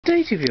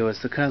Day to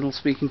viewers, the Colonel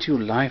speaking to you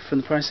live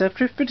from the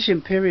Preceptorate British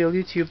Imperial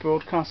YouTube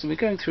broadcasting. We're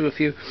going through a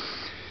few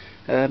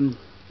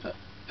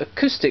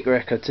acoustic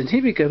records, and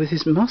here we go with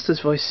his Master's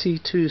Voice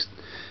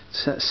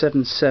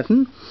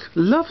C277,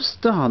 Love's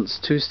Dance,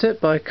 two-step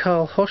by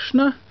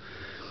Hoschna,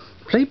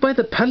 played by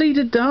the Palais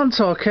de Danse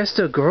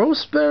Orchestra,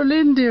 Gross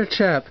Berlin, dear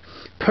chap,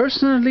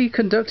 personally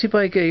conducted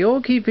by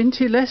Georgi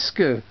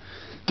Vintilescu.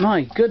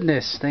 My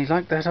goodness, they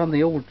like that on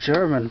the old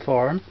German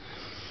forum.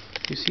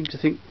 You seem to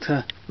think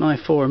my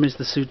forum is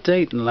the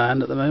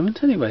Sudetenland at the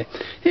moment. Anyway,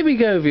 here we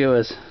go,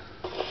 viewers.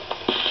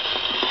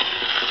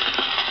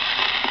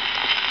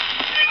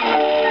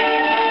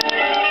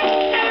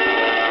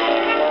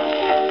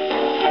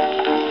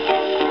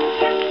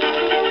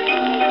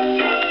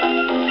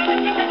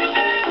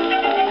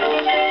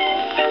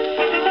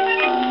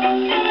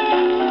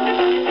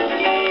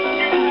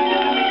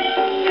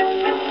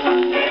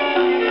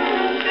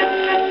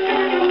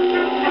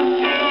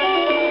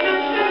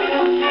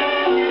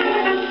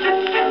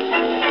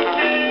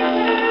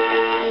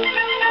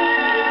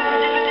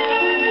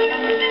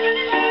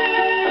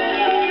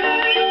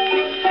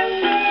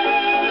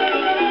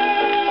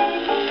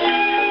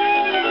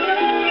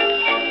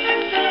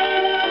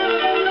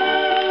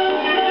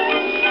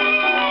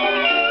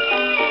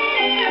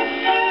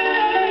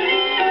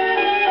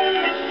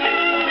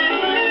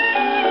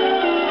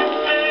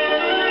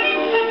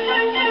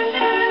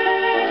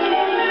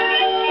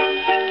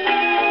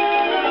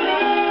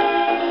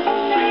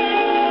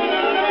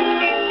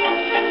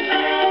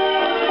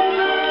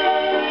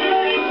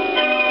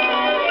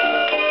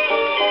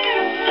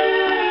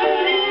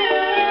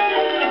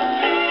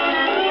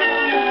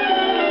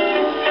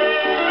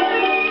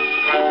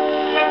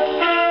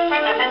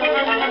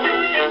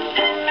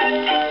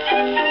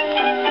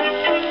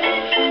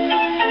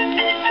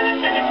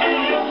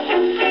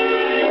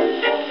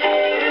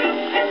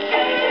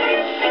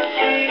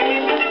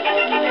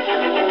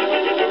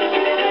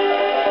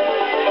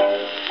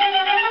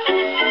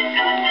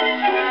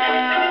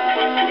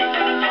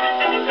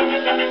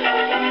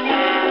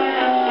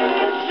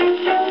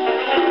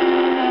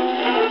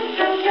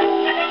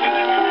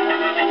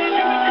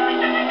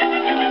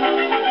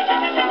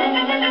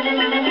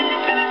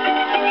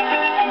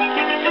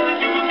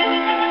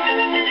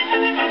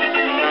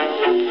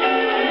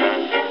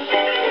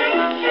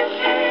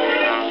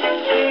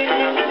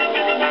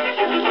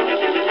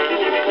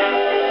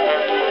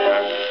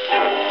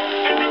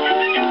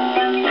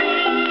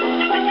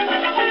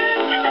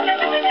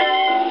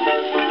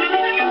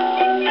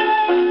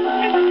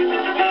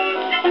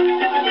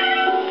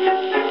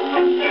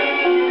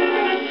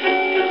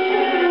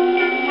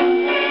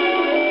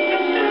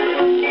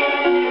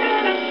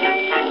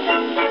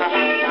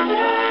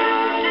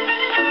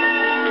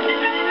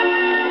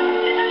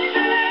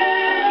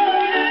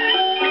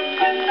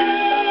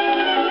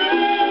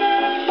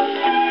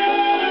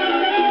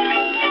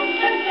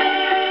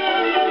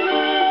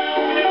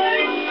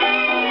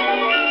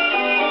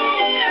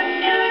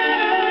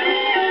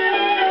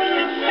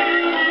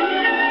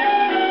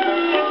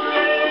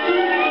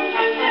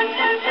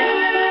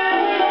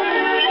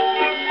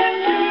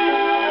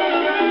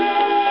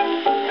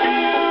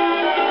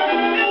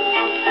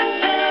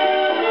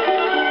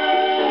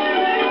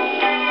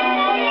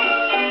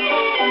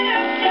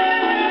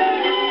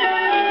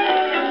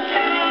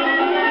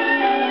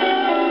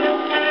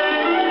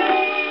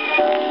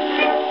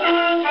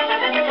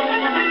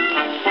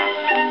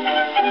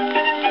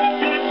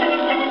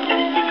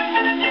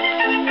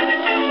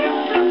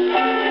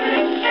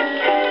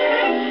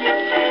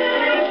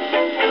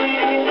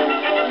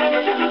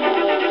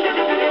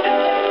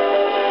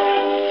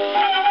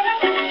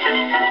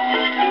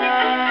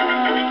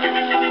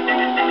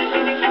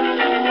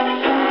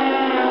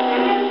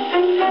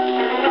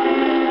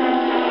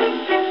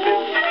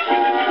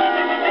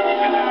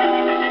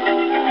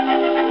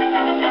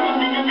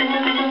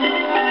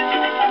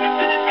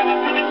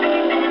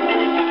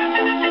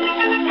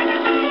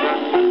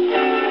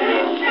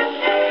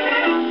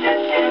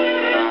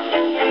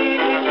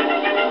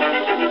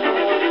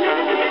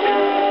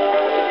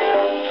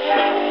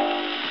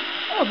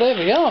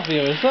 There we are,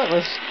 viewers. That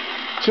was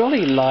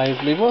jolly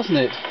lively, wasn't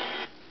it?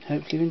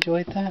 Hopefully you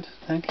enjoyed that.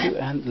 Thank you,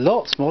 and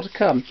lots more to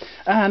come.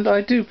 And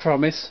I do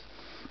promise,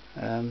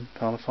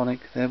 Parlophonic,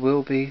 there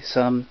will be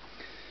some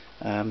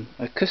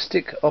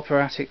acoustic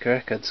operatic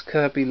records,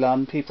 Kirby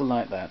Lunn, people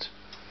like that.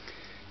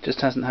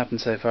 Just hasn't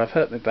happened so far. I've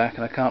hurt my back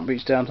and I can't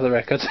reach down to the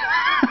records.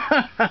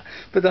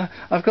 But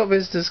I've got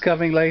visitors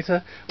coming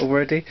later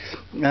already,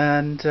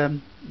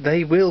 and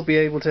they will be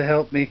able to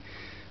help me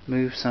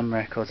move some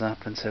records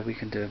up, and so we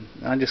can do them.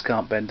 I just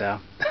can't bend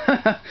down,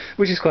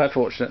 which is quite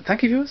fortunate.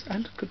 Thank you, viewers,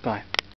 and goodbye.